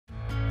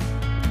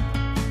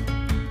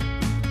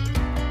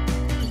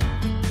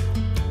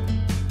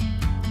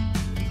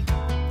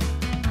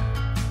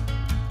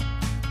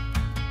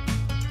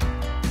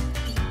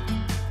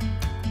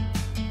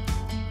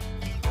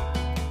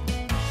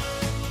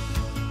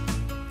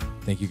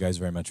Thank you guys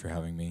very much for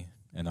having me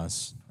and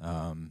us.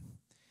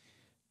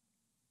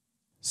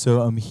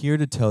 So I'm here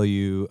to tell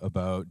you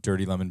about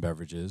Dirty Lemon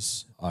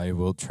Beverages. I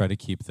will try to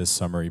keep this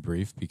summary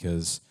brief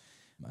because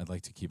I'd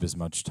like to keep as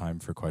much time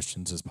for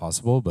questions as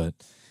possible. But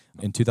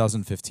in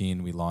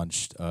 2015, we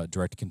launched a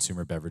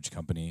direct-to-consumer beverage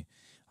company.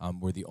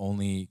 We're the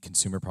only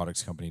consumer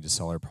products company to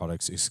sell our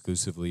products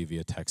exclusively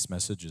via text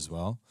message as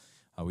well.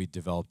 We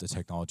developed a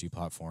technology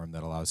platform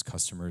that allows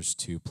customers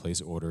to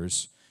place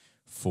orders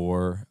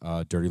for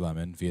Dirty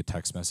Lemon via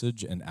text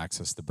message and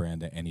access the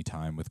brand at any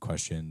time with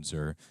questions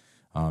or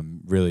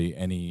really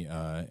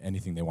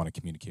anything they want to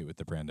communicate with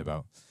the brand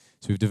about.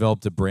 So we've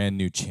developed a brand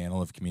new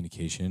channel of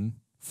communication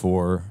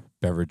for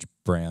beverage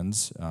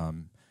brands,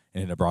 and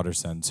in a broader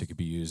sense, it could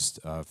be used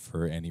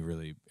for any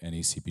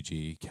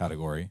CPG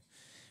category.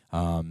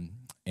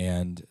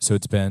 And so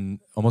it's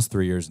been almost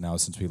 3 years now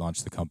since we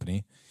launched the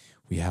company.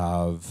 We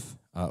have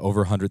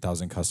over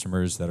 100,000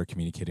 customers that are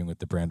communicating with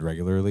the brand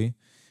regularly.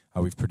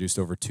 We've produced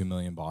over 2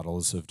 million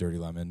bottles of Dirty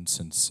Lemon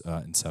since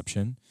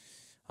inception.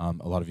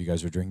 A lot of you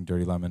guys are drinking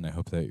Dirty Lemon. I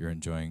hope that you're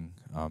enjoying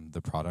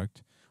the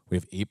product. We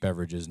have 8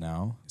 beverages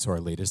now. So our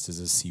latest is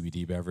a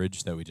CBD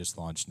beverage that we just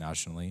launched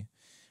nationally.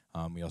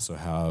 We also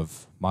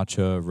have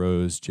matcha,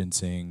 rose,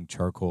 ginseng,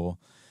 charcoal.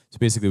 So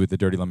basically with the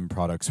Dirty Lemon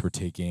products, we're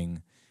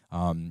taking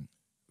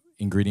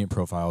ingredient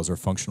profiles or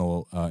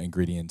functional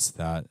ingredients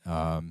that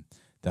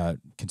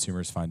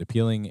consumers find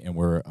appealing, and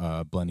we're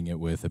blending it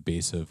with a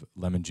base of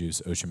lemon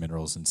juice, ocean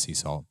minerals, and sea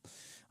salt.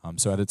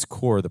 So at its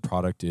core, the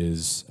product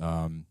is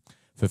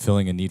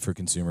fulfilling a need for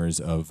consumers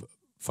of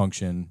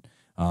function.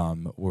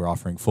 We're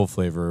offering full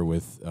flavor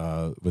with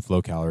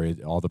low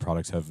calorie. All the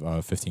products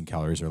have 15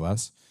 calories or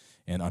less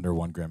and under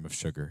 1 gram of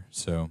sugar.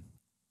 So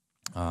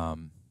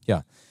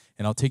yeah,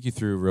 and I'll take you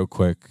through real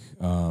quick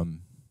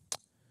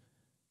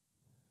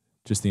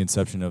just the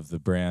inception of the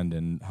brand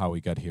and how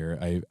we got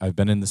here. I've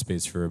been in the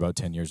space for about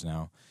 10 years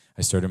now.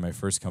 I started my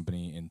first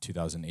company in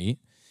 2008.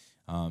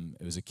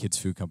 It was a kids'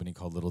 food company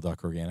called Little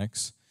Duck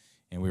Organics,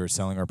 and we were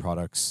selling our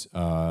products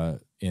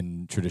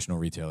in traditional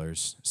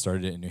retailers.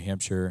 Started it in New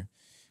Hampshire.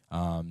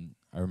 I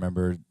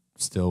remember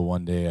still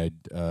one day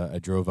I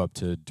drove up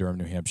to Durham,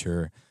 New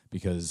Hampshire,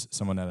 because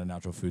someone at a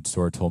natural food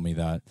store told me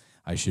that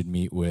I should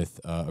meet with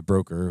a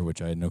broker,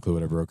 which I had no clue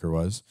what a broker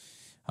was.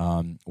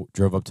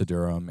 Drove up to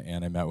Durham,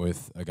 and I met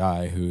with a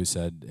guy who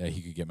said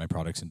he could get my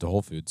products into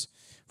Whole Foods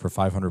for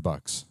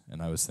 $500.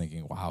 And I was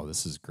thinking, wow,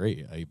 this is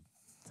great. I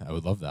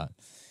would love that.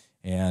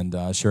 And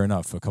sure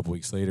enough, a couple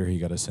weeks later, he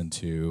got us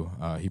into,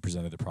 he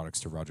presented the products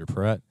to Roger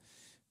Perrett.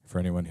 For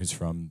anyone who's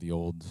from the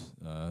old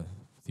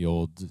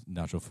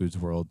natural foods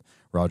world,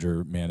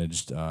 Roger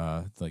managed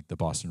like the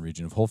Boston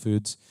region of Whole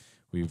Foods.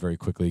 We very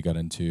quickly got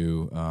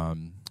into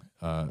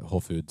Whole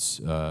Foods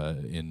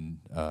in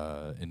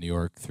New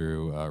York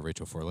through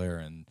Rachel Forlair,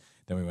 and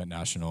then we went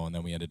national, and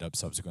then we ended up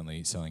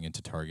subsequently selling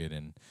into Target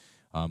and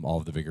all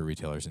of the bigger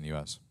retailers in the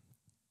U.S.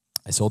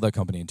 I sold that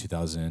company in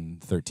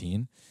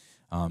 2013,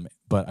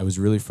 but I was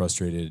really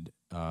frustrated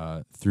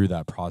through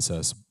that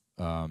process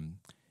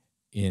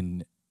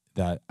in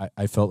that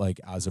I felt like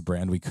as a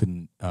brand we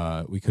couldn't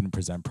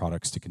present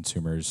products to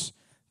consumers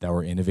that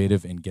were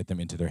innovative and get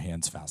them into their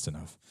hands fast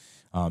enough.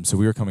 So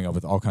we were coming up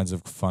with all kinds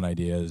of fun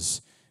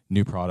ideas,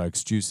 new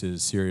products,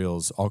 juices,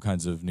 cereals, all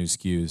kinds of new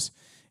SKUs.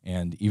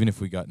 And even if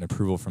we got an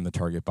approval from the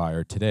target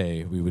buyer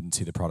today, we wouldn't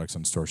see the products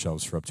on store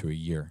shelves for up to a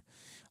year.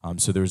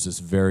 So there was this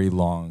very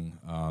long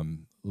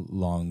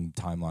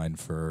timeline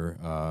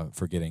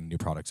for getting new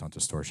products onto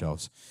store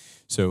shelves.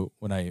 So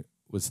when I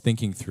was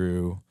thinking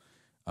through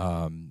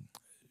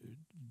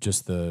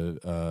just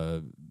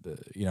the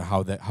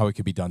how it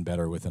could be done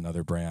better with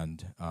another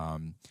brand,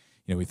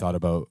 we thought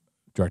about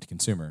direct to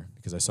consumer,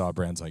 because I saw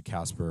brands like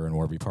Casper and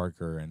Warby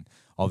Parker and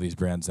all these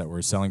brands that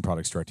were selling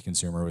products direct to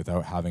consumer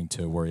without having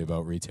to worry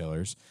about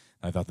retailers.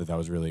 And I thought that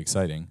was really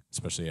exciting,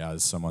 especially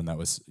as someone that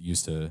was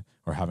used to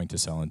or having to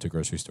sell into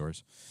grocery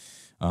stores.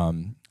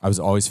 I was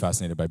always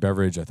fascinated by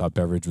beverage. I thought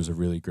beverage was a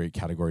really great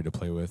category to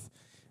play with.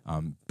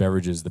 The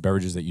beverages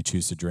that you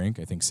choose to drink,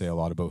 I think, say a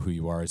lot about who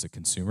you are as a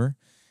consumer.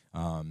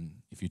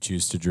 If you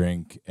choose to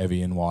drink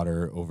Evian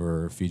water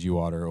over Fiji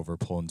water over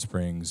Poland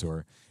Springs,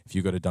 or if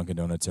you go to Dunkin'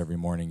 Donuts every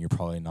morning, you're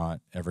probably not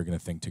ever going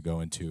to think to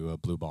go into a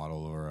Blue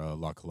Bottle or a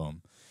La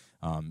Colombe.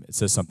 It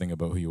says something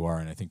about who you are,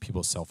 and I think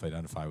people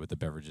self-identify with the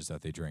beverages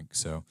that they drink.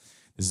 So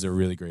this is a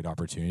really great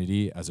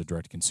opportunity as a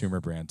direct-consumer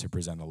brand to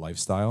present a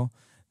lifestyle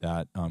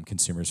that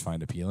consumers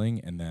find appealing,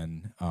 and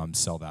then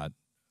sell that,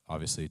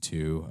 obviously,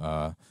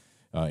 to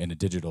in a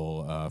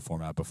digital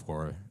format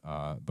before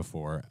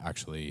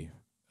actually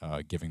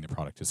giving the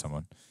product to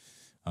someone.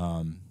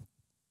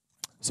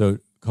 So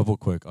a couple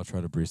quick, I'll try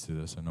to breeze through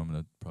this. I know I'm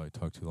going to probably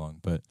talk too long,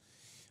 but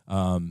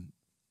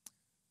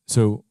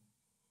so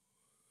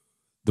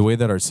the way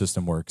that our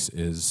system works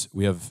is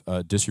we have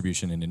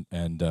distribution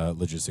and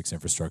logistics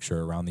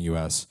infrastructure around the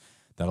U.S.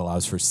 that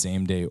allows for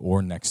same-day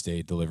or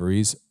next-day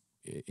deliveries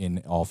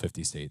in all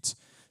 50 states.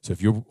 So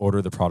if you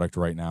order the product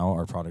right now,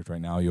 our product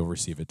right now, you'll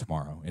receive it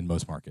tomorrow in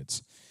most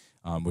markets,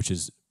 which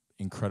is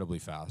incredibly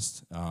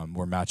fast.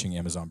 We're matching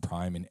Amazon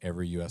Prime in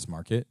every US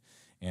market,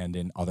 and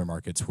in other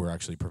markets, we're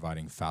actually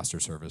providing faster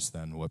service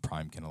than what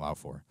Prime can allow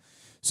for.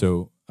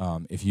 So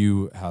if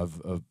you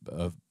have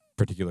a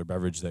particular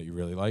beverage that you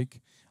really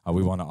like,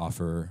 we want to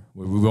offer,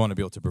 we want to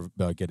be able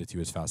to get it to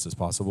you as fast as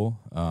possible.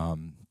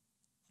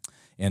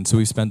 And so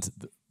we spent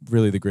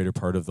really the greater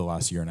part of the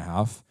last year and a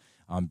half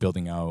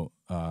building out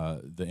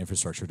the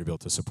infrastructure to be able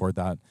to support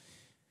that.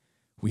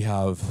 We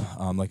have,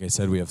 like I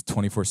said, we have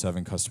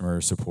 24/7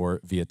 customer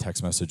support via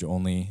text message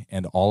only,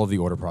 and all of the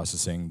order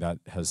processing that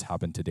has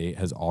happened to date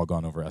has all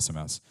gone over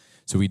SMS.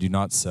 So we do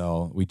not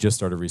sell, we just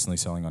started recently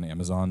selling on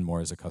Amazon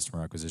more as a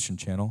customer acquisition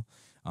channel,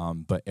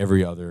 but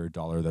every other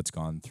dollar that's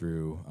gone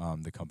through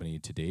the company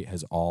to date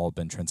has all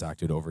been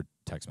transacted over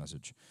text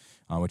message,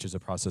 which is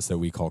a process that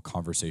we call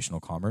conversational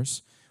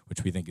commerce,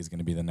 which we think is going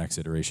to be the next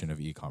iteration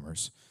of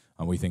e-commerce.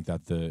 We think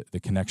that the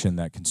connection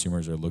that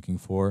consumers are looking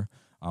for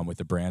with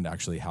the brand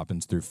actually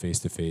happens through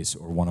face-to-face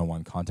or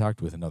one-on-one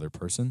contact with another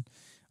person.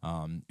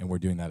 And we're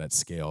doing that at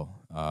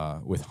scale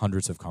with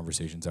hundreds of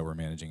conversations that we're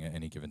managing at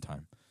any given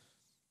time.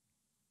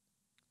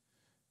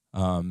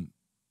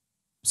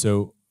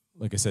 So,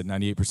 like I said,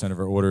 98% of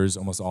our orders,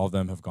 almost all of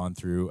them have gone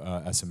through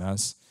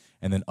SMS.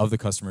 And then of the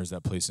customers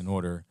that place an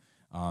order,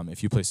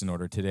 if you place an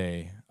order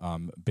today,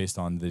 based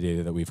on the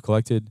data that we've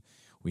collected,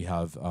 we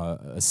have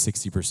a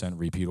 60%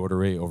 repeat order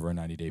rate over a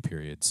 90-day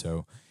period.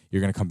 So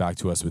you're going to come back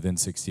to us within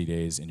 60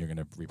 days and you're going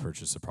to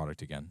repurchase the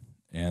product again.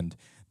 And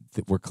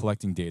we're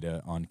collecting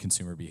data on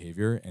consumer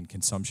behavior and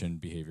consumption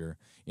behavior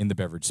in the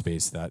beverage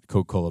space that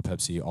Coca-Cola,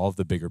 Pepsi, all of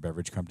the bigger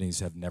beverage companies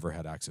have never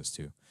had access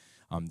to.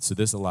 So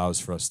this allows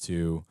for us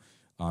to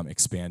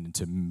expand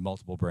into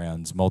multiple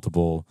brands,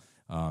 multiple,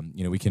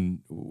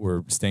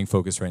 we're staying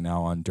focused right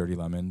now on Dirty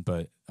Lemon,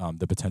 but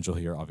the potential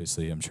here,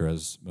 obviously, I'm sure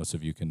as most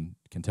of you can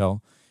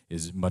tell,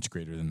 is much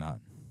greater than that,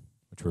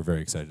 which we're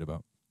very excited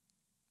about.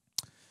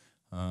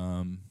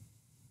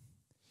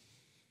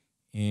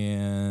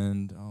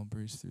 And I'll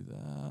breeze through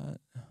that.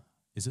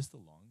 Is this the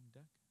long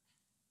deck?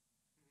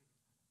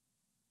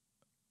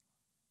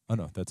 Oh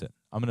no, that's it.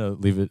 I'm gonna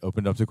leave it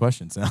opened up to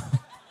questions now.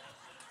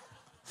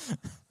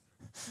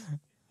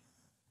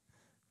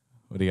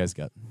 What do you guys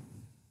got?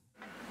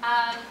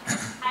 I'm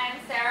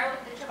Sarah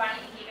with the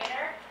Chobani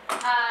Incubator,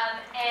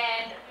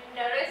 and we've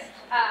noticed,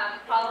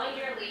 following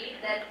your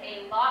lead, that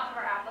a lot of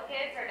our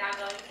applicants are now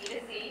going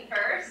B2C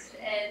first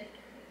and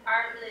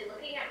aren't really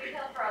looking at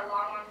retail for a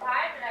long, long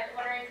time. And I was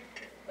wondering,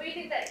 what do you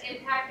think the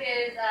impact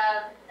is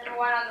of, number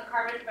one, on the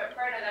carbon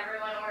footprint of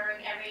everyone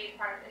ordering every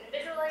product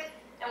individually,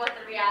 and what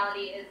the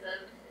reality is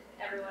of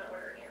everyone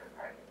ordering every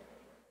product?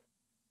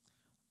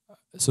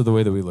 So the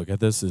way that we look at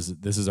this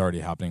is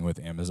already happening with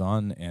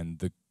Amazon, and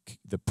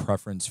the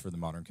preference for the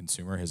modern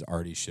consumer has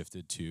already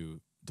shifted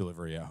to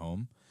delivery at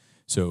home.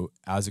 So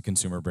as a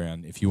consumer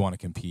brand, if you want to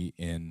compete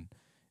in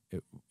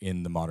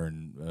the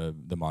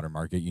modern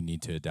market, you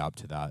need to adapt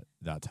to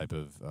that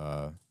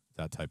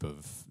type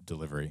of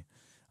delivery.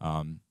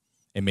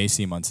 It may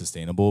seem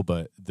unsustainable,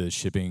 but the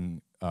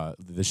shipping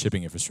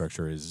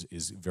infrastructure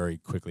is very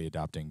quickly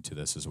adapting to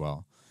this as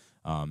well.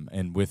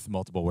 And with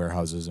multiple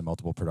warehouses and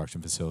multiple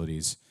production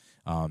facilities,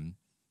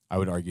 I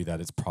would argue that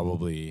it's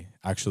probably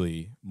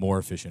actually more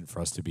efficient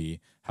for us to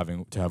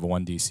have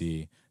one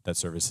DC that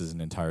services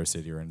an entire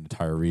city or an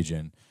entire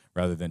region,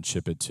 rather than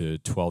ship it to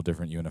 12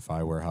 different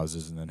UNFI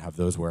warehouses and then have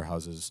those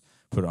warehouses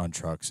put on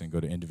trucks and go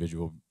to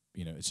individual.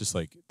 It's just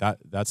like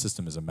that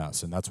system is a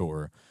mess, and that's what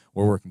we're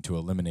working to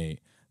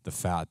eliminate the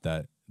fat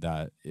that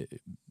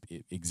it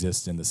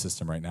exists in the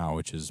system right now,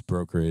 which is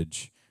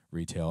brokerage,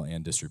 retail,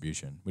 and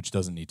distribution, which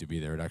doesn't need to be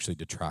there. It actually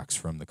detracts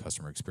from the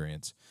customer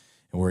experience.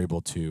 And we're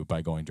able to,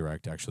 by going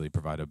direct, actually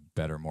provide a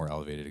better, more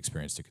elevated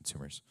experience to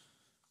consumers.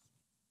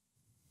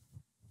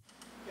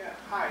 Yeah,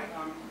 hi.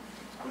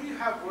 Who do you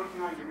have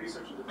working on your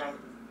research and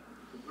development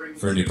to bring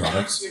for new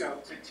products? To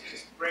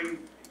just bring,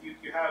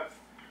 you have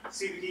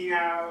CBD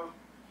now,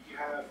 you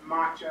have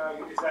matcha.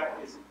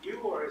 Is it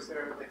you, or is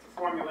there like the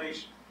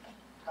formulation?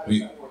 How does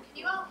that work? Can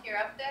you all hear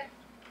up there?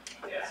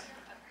 Yes.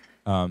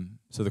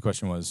 So the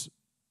question was,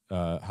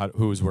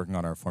 who is working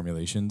on our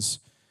formulations?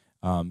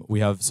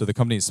 So the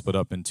company is split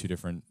up in two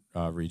different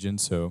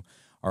regions. So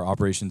our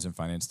operations and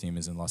finance team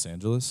is in Los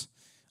Angeles.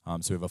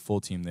 So we have a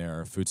full team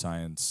there, food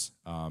science,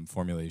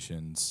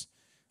 formulations.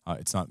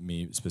 It's not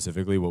me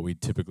specifically. What we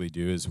typically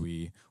do is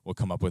we will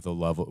come up with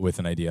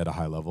an idea at a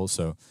high level.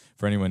 So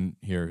for anyone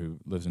here who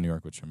lives in New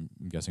York, which I'm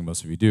guessing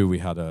most of you do, we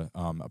had a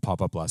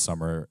pop-up last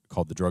summer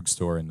called The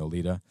Drugstore in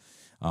Nolita.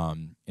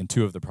 And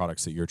two of the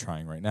products that you're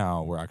trying right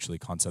now were actually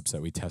concepts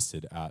that we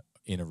tested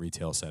in a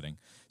retail setting.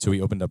 So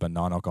we opened up a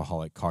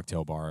non-alcoholic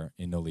cocktail bar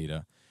in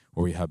Nolita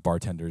where we had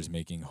bartenders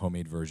making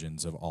homemade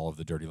versions of all of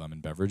the Dirty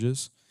Lemon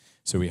beverages.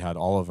 So we had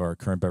all of our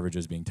current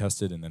beverages being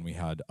tested, and then we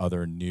had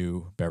other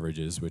new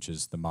beverages, which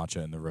is the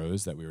matcha and the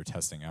rose, that we were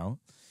testing out.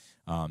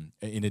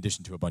 In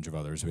addition to a bunch of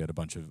others, we had a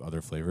bunch of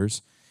other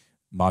flavors.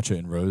 Matcha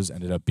and rose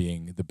ended up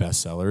being the best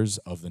sellers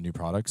of the new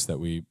products that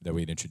we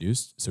had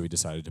introduced, so we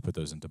decided to put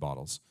those into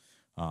bottles.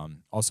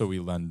 Also, we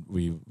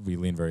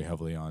lean very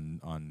heavily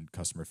on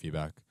customer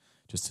feedback.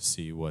 just to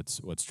see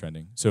what's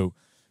trending. So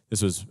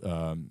this was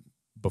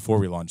before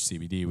we launched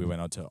CBD. We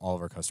went out to all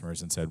of our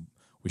customers and said,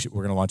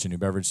 we're going to launch a new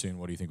beverage soon.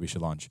 What do you think we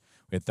should launch?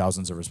 We had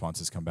thousands of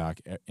responses come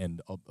back,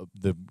 and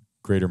the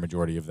greater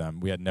majority of them,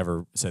 we had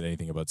never said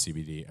anything about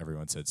CBD.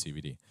 Everyone said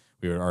CBD.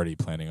 We were already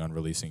planning on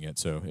releasing it,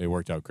 so it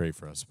worked out great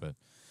for us. But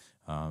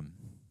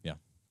yeah.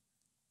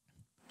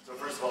 So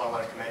first of all, I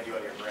want to commend you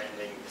on your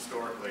branding.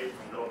 Historically,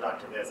 from Little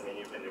Duck to this, I mean,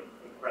 you've been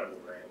incredible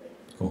branding.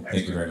 Cool.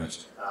 Thank you very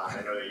much.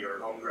 I know that you're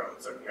homegrown,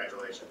 so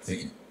congratulations.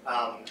 Thank you.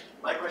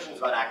 My question is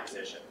about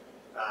acquisition.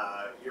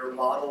 Your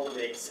model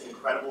makes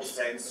incredible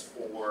sense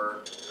for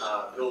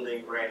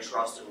building brand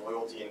trust and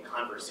loyalty and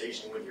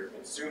conversation with your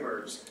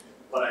consumers,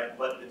 but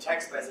the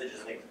text message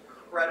is an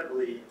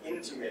incredibly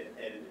intimate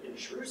and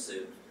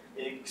intrusive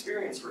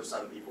experience for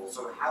some people.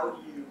 So how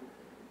do you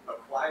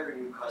acquire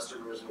new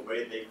customers in a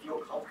way they feel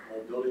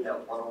comfortable building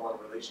that one-on-one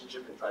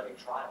relationship and driving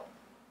trial?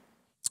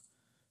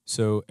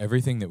 So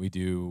everything that we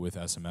do with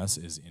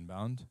SMS is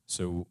inbound.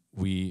 So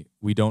we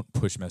don't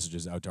push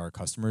messages out to our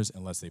customers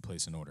unless they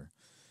place an order.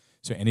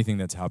 So anything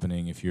that's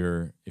happening, if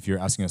you're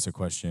asking us a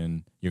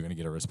question, you're going to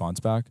get a response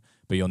back,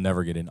 but you'll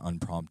never get an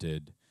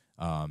unprompted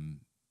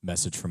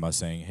message from us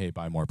saying, hey,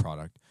 buy more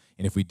product.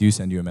 And if we do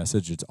send you a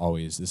message, it's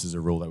always, this is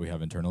a rule that we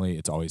have internally,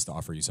 it's always to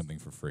offer you something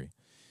for free.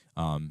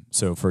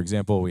 So for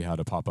example, we had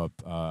a pop-up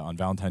on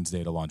Valentine's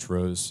Day to launch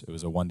Rose. It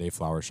was a one-day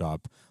flower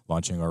shop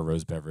launching our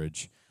Rose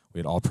beverage. We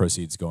had all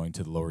proceeds going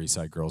to the Lower East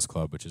Side Girls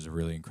Club, which is a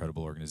really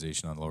incredible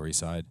organization on the Lower East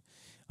Side.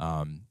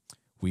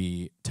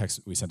 We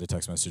sent a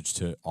text message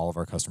to all of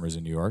our customers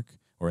in New York,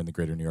 or in the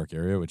greater New York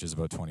area, which is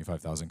about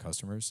 25,000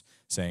 customers,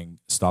 saying,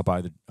 stop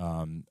by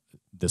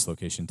this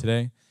location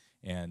today,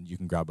 and you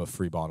can grab a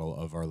free bottle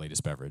of our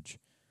latest beverage.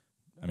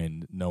 I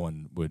mean,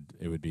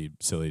 it would be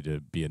silly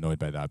to be annoyed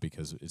by that,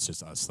 because it's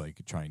just us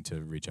like trying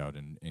to reach out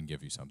and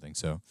give you something.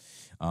 So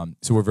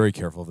we're very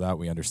careful of that.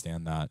 We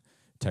understand that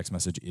text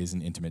message is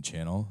an intimate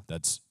channel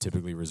that's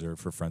typically reserved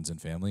for friends and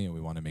family, and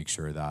we want to make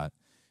sure that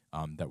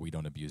that we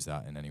don't abuse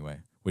that in any way,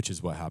 which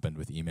is what happened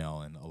with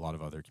email and a lot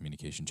of other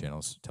communication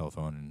channels,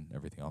 telephone and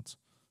everything else.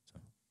 So,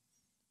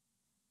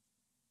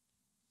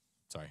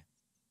 sorry.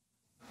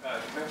 You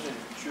mentioned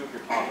two of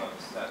your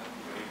pop-ups that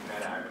you've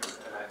met at,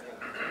 and I think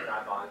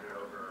I bonded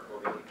over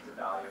what we think is the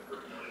value of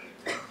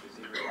brick-and-mortar, which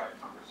is a real-life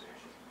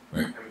conversation.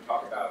 Right. And we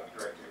talk about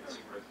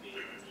direct-to-consumer as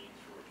being a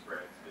means for which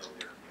brands build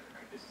their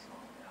business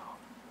model now.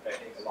 But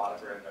I think a lot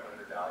of brands are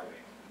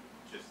undervaluing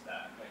just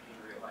that, like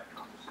in real-life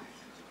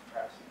conversations.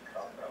 Perhaps you can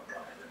talk about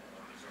why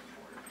brick-and-mortar is so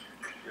important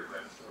to your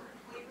brand story.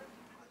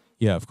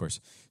 Yeah, of course.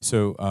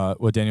 So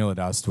what Daniel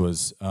had asked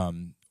was,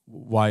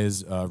 why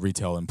is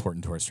retail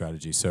important to our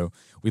strategy? So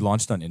we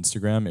launched on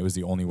Instagram. It was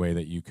the only way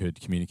that you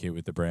could communicate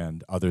with the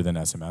brand other than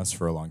SMS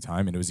for a long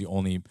time, and it was the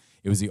only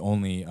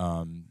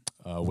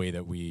way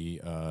that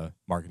we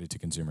marketed to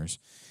consumers.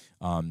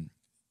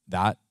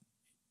 That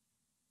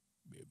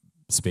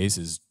space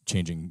is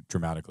changing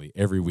dramatically.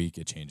 Every week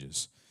it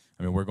changes.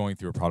 I mean, we're going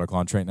through a product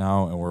launch right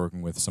now, and we're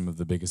working with some of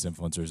the biggest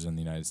influencers in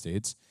the United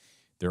States.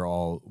 They're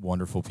all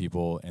wonderful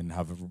people and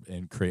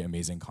create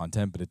amazing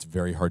content, but it's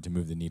very hard to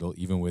move the needle,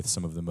 even with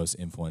some of the most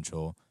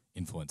influential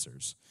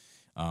influencers.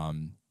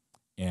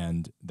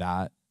 And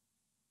that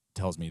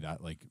tells me that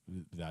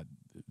that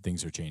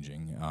things are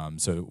changing.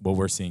 So what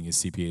we're seeing is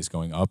CPAs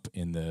going up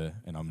and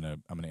I'm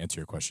gonna answer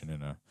your question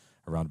in a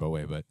roundabout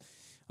way, but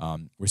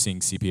we're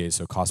seeing CPAs,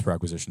 so cost per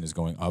acquisition is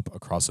going up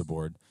across the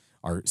board.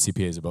 Our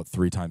CPA is about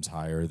 3 times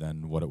higher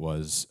than what it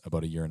was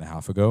about a year and a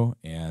half ago,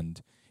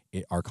 and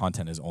our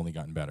content has only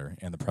gotten better,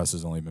 and the press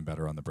has only been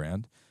better on the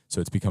brand.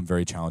 So it's become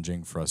very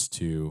challenging for us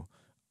to,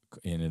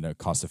 in a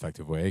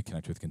cost-effective way,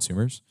 connect with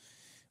consumers.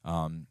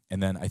 And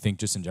then I think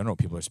just in general,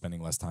 people are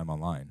spending less time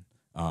online.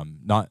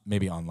 Not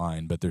maybe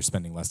online, but they're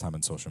spending less time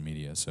on social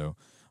media. So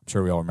I'm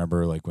sure we all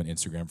remember, like when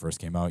Instagram first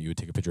came out, you would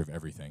take a picture of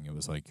everything. It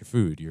was like your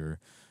food, your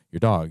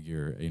dog,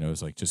 it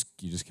was like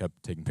you just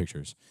kept taking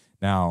pictures.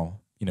 Now,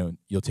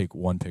 you'll take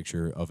one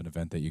picture of an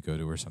event that you go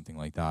to or something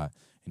like that,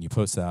 and you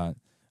post that.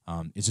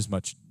 It's just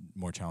much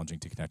more challenging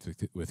to connect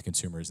with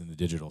consumers in the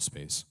digital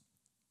space.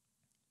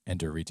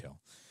 Enter retail.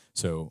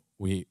 So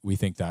we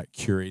think that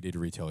curated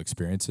retail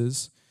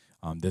experiences,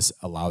 this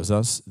allows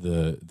us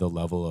the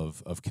level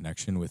of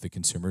connection with the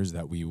consumers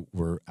that we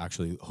were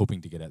actually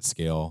hoping to get at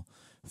scale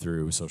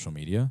through social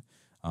media.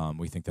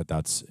 We think that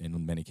that's,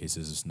 in many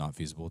cases, is not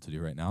feasible to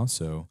do right now.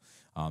 So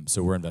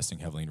we're investing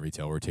heavily in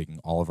retail. We're taking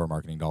all of our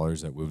marketing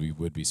dollars that we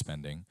would be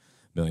spending,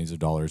 millions of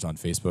dollars on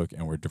Facebook,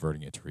 and we're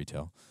diverting it to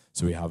retail.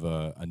 So we have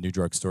a new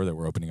drugstore that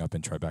we're opening up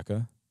in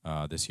Tribeca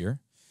this year,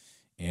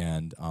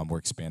 and we're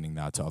expanding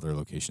that to other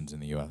locations in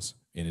the U.S.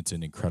 And it's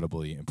an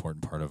incredibly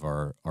important part of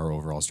our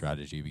overall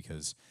strategy,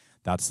 because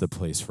that's the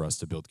place for us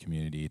to build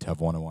community, to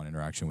have one-on-one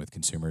interaction with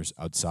consumers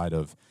outside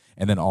of,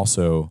 and then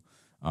also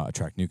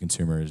attract new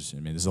consumers. I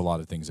mean, there's a lot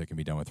of things that can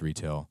be done with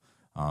retail.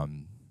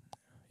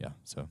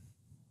 So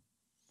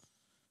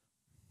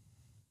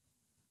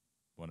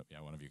one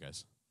of you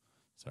guys.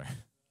 Sorry.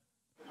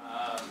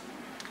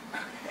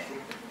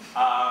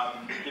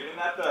 Given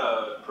that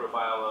the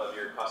profile of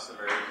your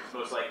customers is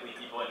most likely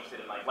people interested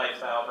in like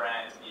lifestyle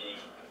brands being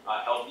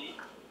healthy,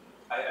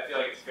 I feel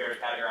like it's fair to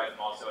categorize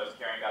them also as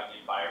caring about the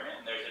environment.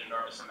 And there's an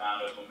enormous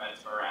amount of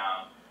momentum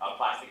around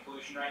plastic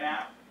pollution right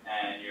now,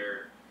 and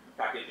your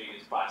packaging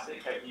is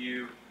plastic. Have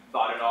you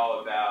thought at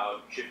all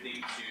about shifting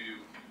to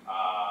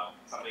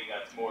something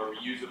that's more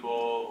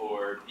reusable,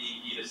 or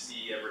being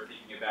B2C, ever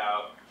thinking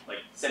about like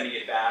sending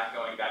it back,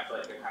 going back to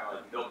like the kind of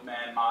like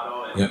milkman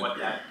model, and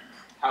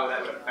how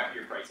that would affect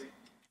your pricing?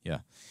 Yeah.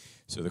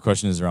 So the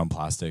question is around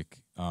plastic.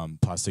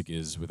 Plastic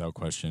is, without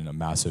question, a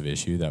massive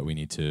issue that we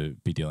need to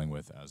be dealing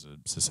with as a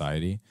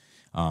society.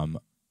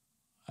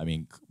 I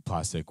mean,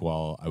 plastic,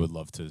 while I would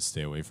love to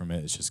stay away from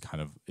it, it's just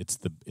kind of, it's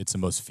the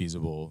most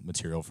feasible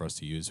material for us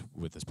to use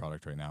with this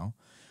product right now.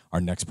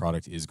 Our next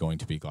product is going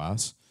to be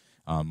glass.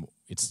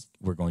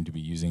 We're going to be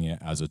using it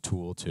as a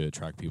tool to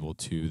attract people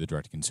to the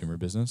direct-to-consumer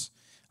business,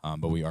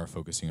 but we are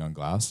focusing on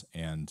glass.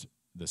 And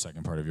the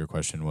second part of your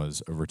question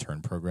was a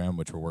return program,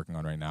 which we're working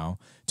on right now,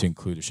 to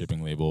include a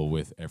shipping label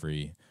with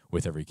every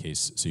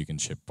case, so you can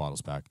ship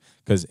bottles back.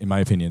 Because in my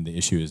opinion, the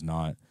issue is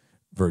not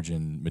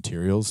virgin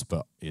materials,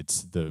 but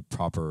it's the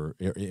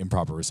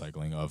improper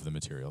recycling of the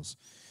materials.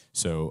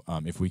 So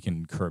if we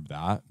can curb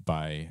that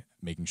by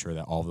making sure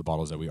that all of the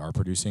bottles that we are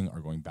producing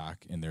are going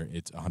back and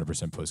it's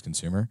 100%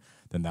 post-consumer,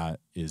 then that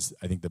is,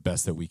 I think, the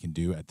best that we can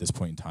do at this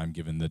point in time,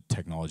 given the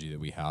technology that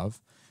we have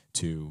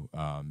to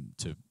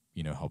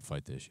help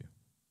fight the issue.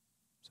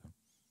 So.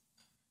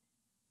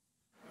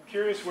 I'm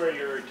curious where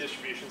your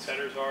distribution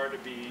centers are to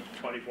be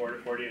 24 to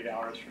 48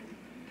 hours from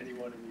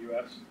anyone in the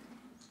U.S.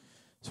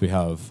 So we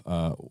have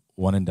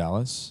one in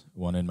Dallas,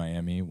 one in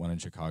Miami, one in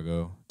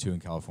Chicago, 2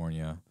 in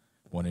California,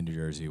 1 in New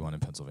Jersey, 1 in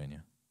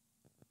Pennsylvania.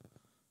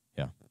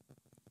 Yeah.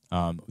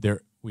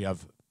 We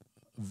have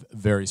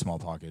very small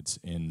pockets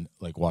in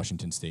like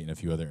Washington State and a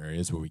few other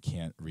areas where we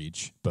can't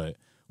reach, but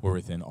we're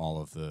within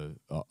all of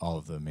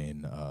the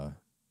main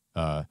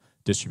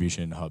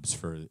distribution hubs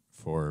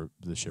for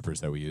the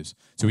shippers that we use.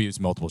 So we use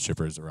multiple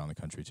shippers around the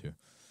country too.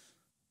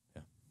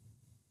 Yeah.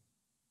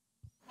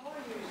 How are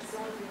you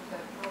resolving the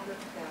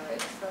product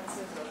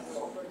expenses of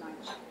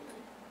overnight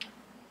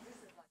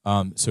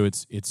shipping? So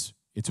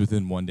it's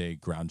within 1 day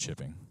ground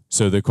shipping.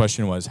 So the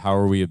question was, how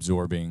are we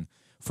absorbing?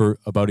 For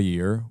about a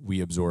year, we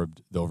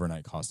absorbed the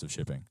overnight cost of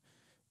shipping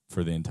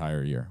for the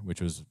entire year,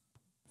 which was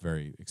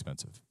very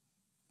expensive.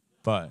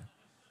 But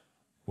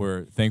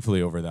we're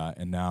thankfully over that,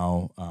 and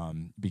now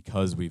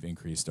because we've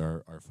increased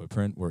our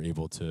footprint, we're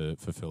able to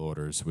fulfill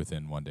orders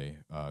within 1 day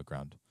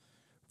ground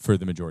for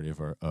the majority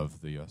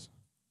of the U.S.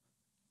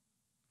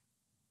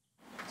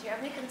 Do you have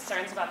any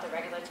concerns about the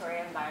regulatory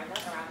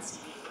environment around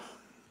CBD?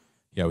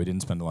 Yeah, we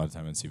didn't spend a lot of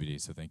time on CBD,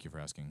 so thank you for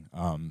asking.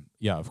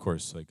 Yeah, of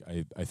course. Like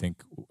I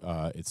think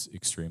it's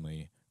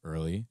extremely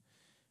early.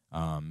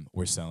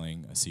 We're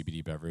selling a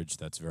CBD beverage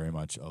that's very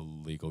much a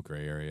legal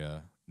gray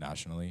area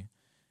nationally.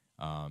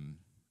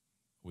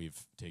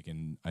 We've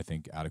taken, I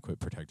think, adequate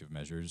protective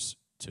measures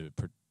to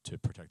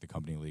protect the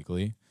company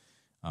legally,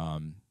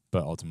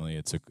 but ultimately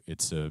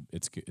it's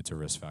a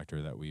risk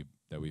factor that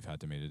we've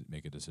had to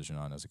make a decision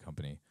on as a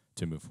company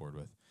to move forward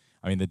with.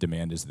 I mean, the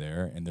demand is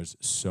there, and there's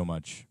so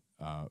much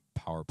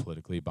power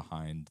politically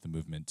behind the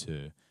movement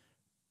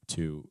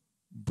to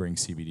bring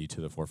CBD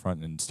to the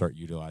forefront and start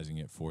utilizing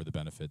it for the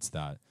benefits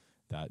that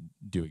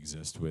do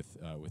exist with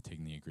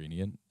taking the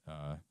ingredient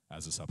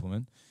as a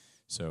supplement.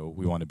 So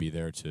we want to be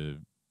there to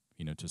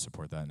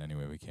support that in any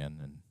way we can.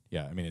 And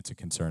yeah, I mean, it's a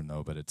concern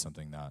though, but it's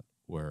something that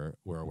we're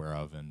aware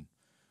of, and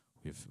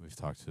we've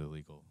talked to the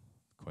legal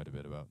quite a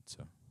bit about.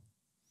 So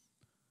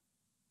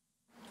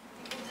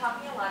You've been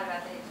talking a lot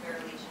about the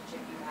interrelationship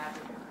you have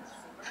with the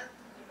consumer.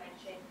 You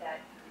mentioned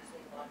that you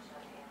recently launched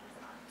on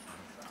Amazon.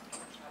 So can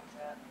you talk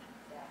about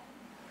that?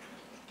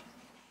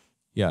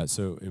 Yeah,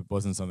 so it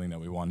wasn't something that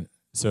we wanted.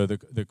 So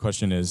the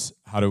question is,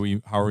 how are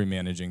we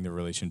managing the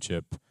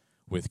relationship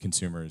with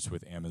consumers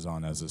with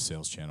Amazon as a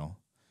sales channel?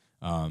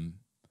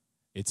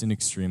 It's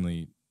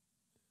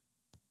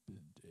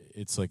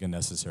like a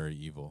necessary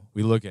evil.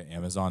 We look at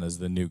Amazon as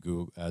the new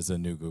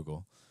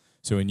Google.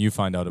 So when you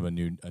find out of a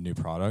new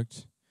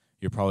product,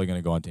 you're probably going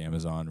to go onto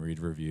Amazon, read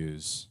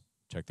reviews,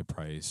 check the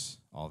price,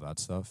 all that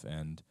stuff.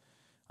 And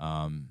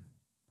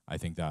I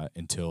think that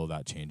until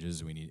that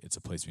changes, it's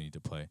a place we need to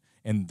play.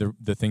 And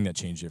the thing that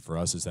changed it for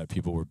us is that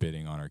people were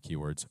bidding on our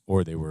keywords,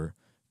 or they were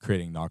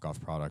creating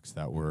knockoff products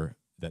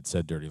that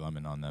said Dirty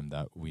Lemon on them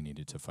that we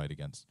needed to fight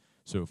against.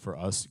 So for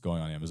us,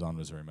 going on Amazon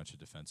was very much a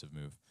defensive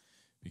move,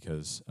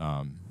 because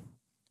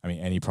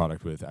any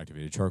product with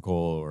activated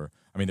charcoal,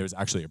 there was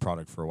actually a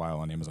product for a while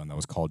on Amazon that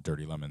was called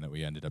Dirty Lemon that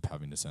we ended up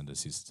having to send a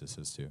cease and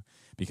desist to,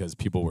 because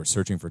people were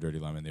searching for Dirty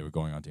Lemon, they were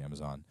going onto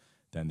Amazon,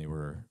 then they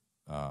were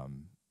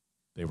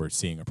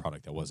seeing a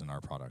product that wasn't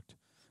our product.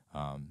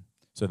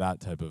 So that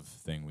type of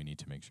thing we need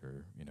to make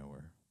sure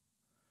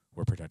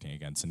we're protecting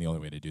against, and the only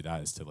way to do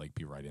that is to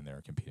be right in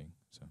there competing.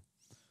 So, do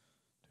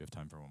we have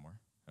time for one more?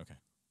 Okay.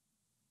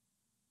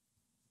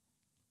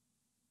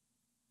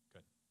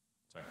 Good.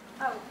 Sorry.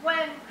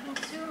 When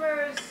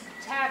consumers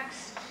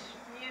text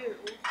you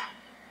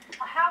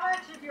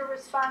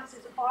response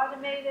is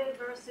automated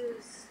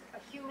versus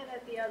a human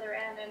at the other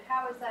end, and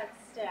how is that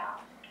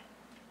staffed?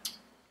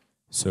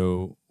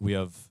 So we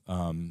have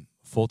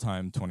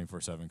full-time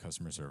 24/7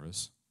 customer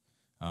service.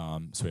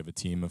 So we have a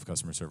team of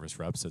customer service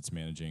reps that's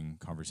managing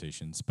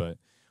conversations. But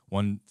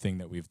one thing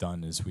that we've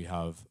done is we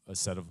have a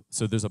set of,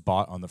 so there's a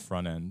bot on the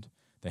front end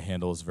that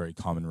handles very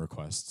common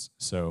requests.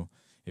 So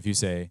if you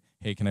say,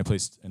 hey, can I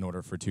place an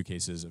order for 2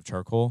 cases of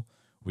charcoal?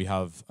 We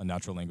have a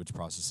natural language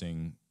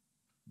processing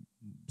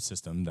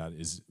system that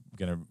is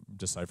going to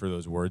decipher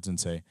those words and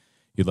say,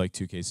 you'd like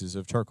 2 cases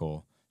of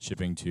charcoal,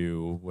 shipping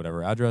to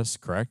whatever address,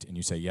 correct? And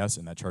you say yes,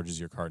 and that charges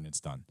your card and it's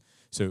done.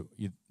 So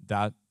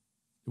that,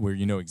 where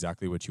you know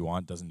exactly what you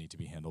want, doesn't need to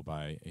be handled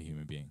by a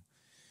human being.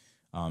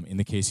 In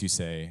the case you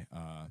say,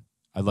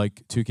 I'd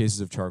like 2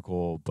 cases of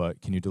charcoal,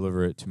 but can you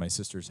deliver it to my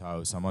sister's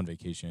house? I'm on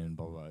vacation,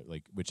 blah, blah, blah,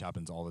 like, which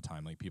happens all the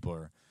time. Like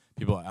people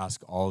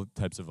ask all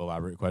types of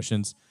elaborate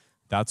questions.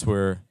 That's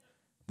where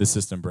the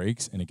system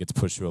breaks and it gets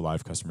pushed to a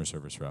live customer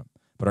service rep.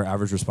 But our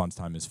average response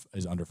time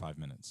is under 5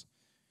 minutes.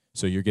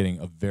 So you're getting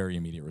a very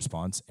immediate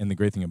response. And the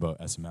great thing about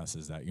SMS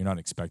is that you're not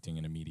expecting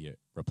an immediate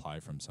reply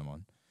from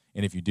someone.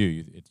 And if you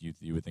do,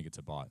 you would think it's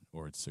a bot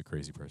or it's a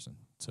crazy person.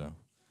 So,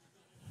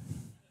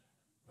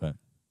 but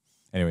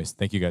anyways,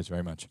 thank you guys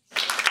very much.